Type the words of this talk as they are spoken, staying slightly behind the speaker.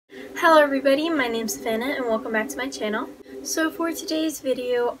Hello everybody, my name's Savannah and welcome back to my channel. So for today's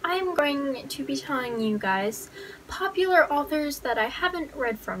video, I'm going to be telling you guys popular authors that I haven't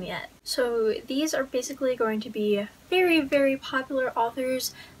read from yet. So these are basically going to be very popular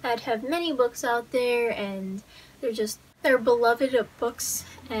authors that have many books out there, and they're beloved books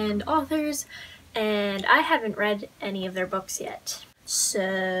and authors, and I haven't read any of their books yet.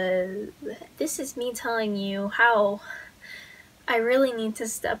 So this is me telling you how I really need to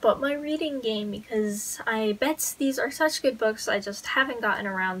step up my reading game because I bet these are such good books, I just haven't gotten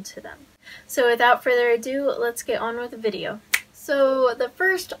around to them. So without further ado, let's get on with the video. So the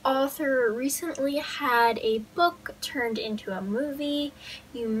first author recently had a book turned into a movie.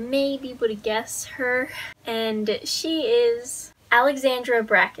 You may be able to guess her, and she is Alexandra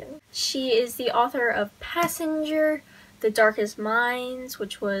Bracken. She is the author of Passenger, The Darkest Minds,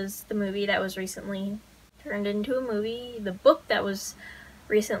 which was the movie that was recently turned into a movie, the book that was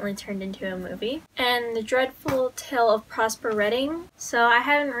recently turned into a movie, and The Dreadful Tale of Prosper Redding. So I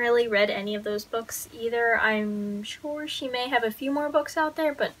haven't really read any of those books either. I'm sure she may have a few more books out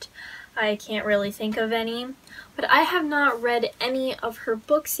there, but I can't really think of any. But I have not read any of her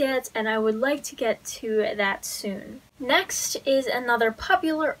books yet, and I would like to get to that soon. Next is another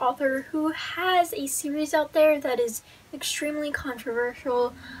popular author who has a series out there that is extremely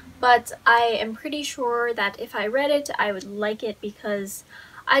controversial, but I am pretty sure that if I read it, I would like it because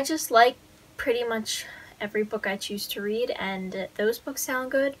I just like pretty much every book I choose to read, and those books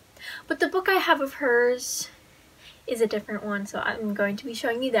sound good. But the book I have of hers is a different one, so I'm going to be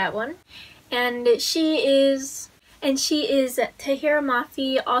showing you that one. And she is Tahereh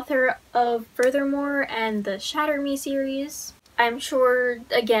Mafi, author of Furthermore and the Shatter Me series. I'm sure,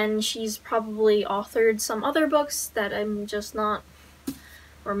 again, she's probably authored some other books that I'm just not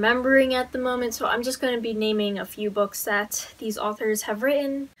remembering at the moment, so I'm just going to be naming a few books that these authors have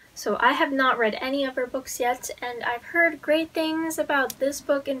written. So I have not read any of her books yet, and I've heard great things about this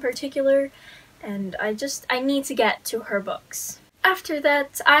book in particular, and I need to get to her books. After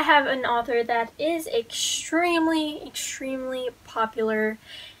that, I have an author that is extremely popular,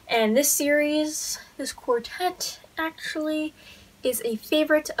 and this series, this quartet actually, is a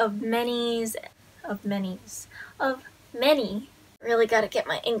favorite of many. Really gotta get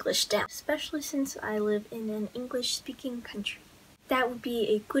my English down, especially since I live in an English-speaking country. That would be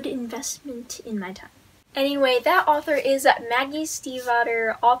a good investment in my time. Anyway, that author is Maggie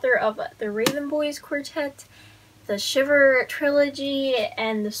Stiefvater, author of the Raven Boys Quartet, the Shiver Trilogy,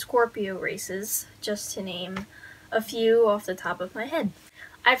 and the Scorpio Races, just to name a few off the top of my head.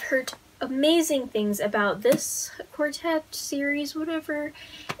 I've heard amazing things about this quartet series, whatever,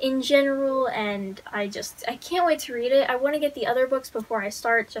 in general, and I can't wait to read it. I want to get the other books before I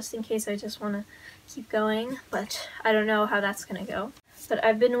start, just in case I just want to keep going, but I don't know how that's gonna go. But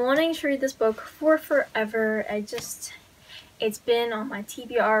I've been wanting to read this book for forever. It's been on my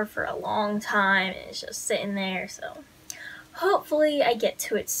TBR for a long time, and it's just sitting there, so hopefully I get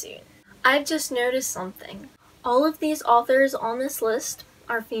to it soon. I've just noticed something. All of these authors on this list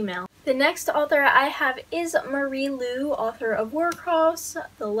are female. The next author I have is Marie Lu, author of Warcross,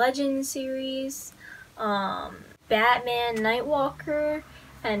 the Legend series, Batman Nightwalker,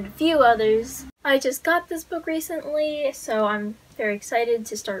 and a few others. I just got this book recently, so I'm very excited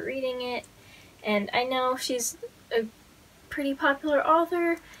to start reading it, and I know she's a pretty popular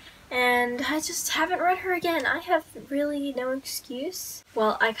author, and I just haven't read her again. I have really no excuse.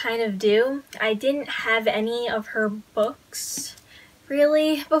 Well, I kind of do. I didn't have any of her books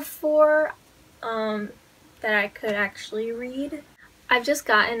really before that I could actually read. I've just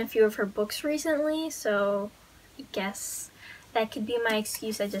gotten a few of her books recently, so I guess that could be my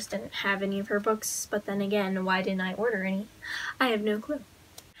excuse. I just didn't have any of her books, but then again, why didn't I order any? I have no clue.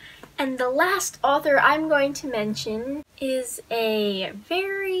 And the last author I'm going to mention is a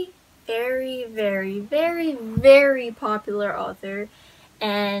very popular author,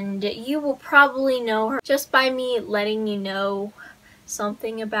 and you will probably know her just by me letting you know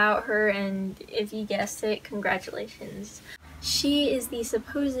something about her, and if you guessed it, congratulations. She is the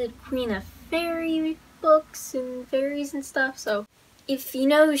supposed queen of fairy books and fairies and stuff, so if you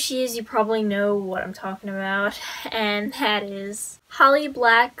know who she is, you probably know what I'm talking about, and that is Holly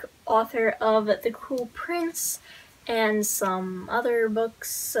Black, author of The Cruel Prince and some other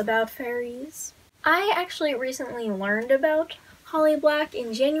books about fairies. I actually recently learned about Holly Black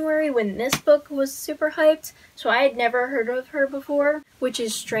in January when this book was super hyped, so I had never heard of her before, which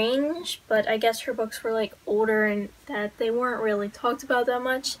is strange, but I guess her books were like older and that they weren't really talked about that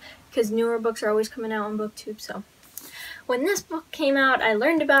much because newer books are always coming out on BookTube, so when this book came out, I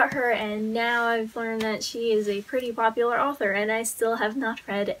learned about her, and now I've learned that she is a pretty popular author, and I still have not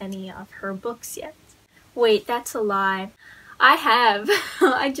read any of her books yet. Wait, that's a lie. I have.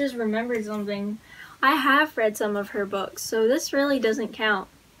 I just remembered something. I have read some of her books, so this really doesn't count.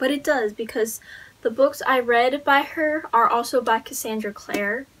 But it does, because the books I read by her are also by Cassandra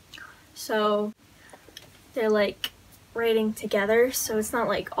Clare. So they're like writing together, so it's not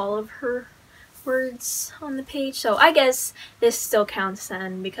like all of her words on the page. So I guess this still counts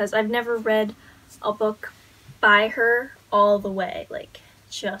then, because I've never read a book by her all the way, like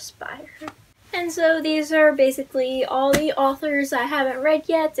just by her. And so these are basically all the authors I haven't read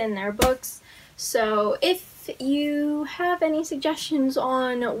yet and their books. So if you have any suggestions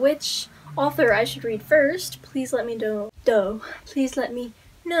on which author I should read first, please let me know. Please let me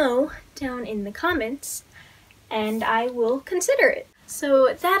know down in the comments, and I will consider it.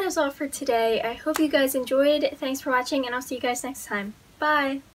 So that is all for today. I hope you guys enjoyed. Thanks for watching, and I'll see you guys next time. Bye!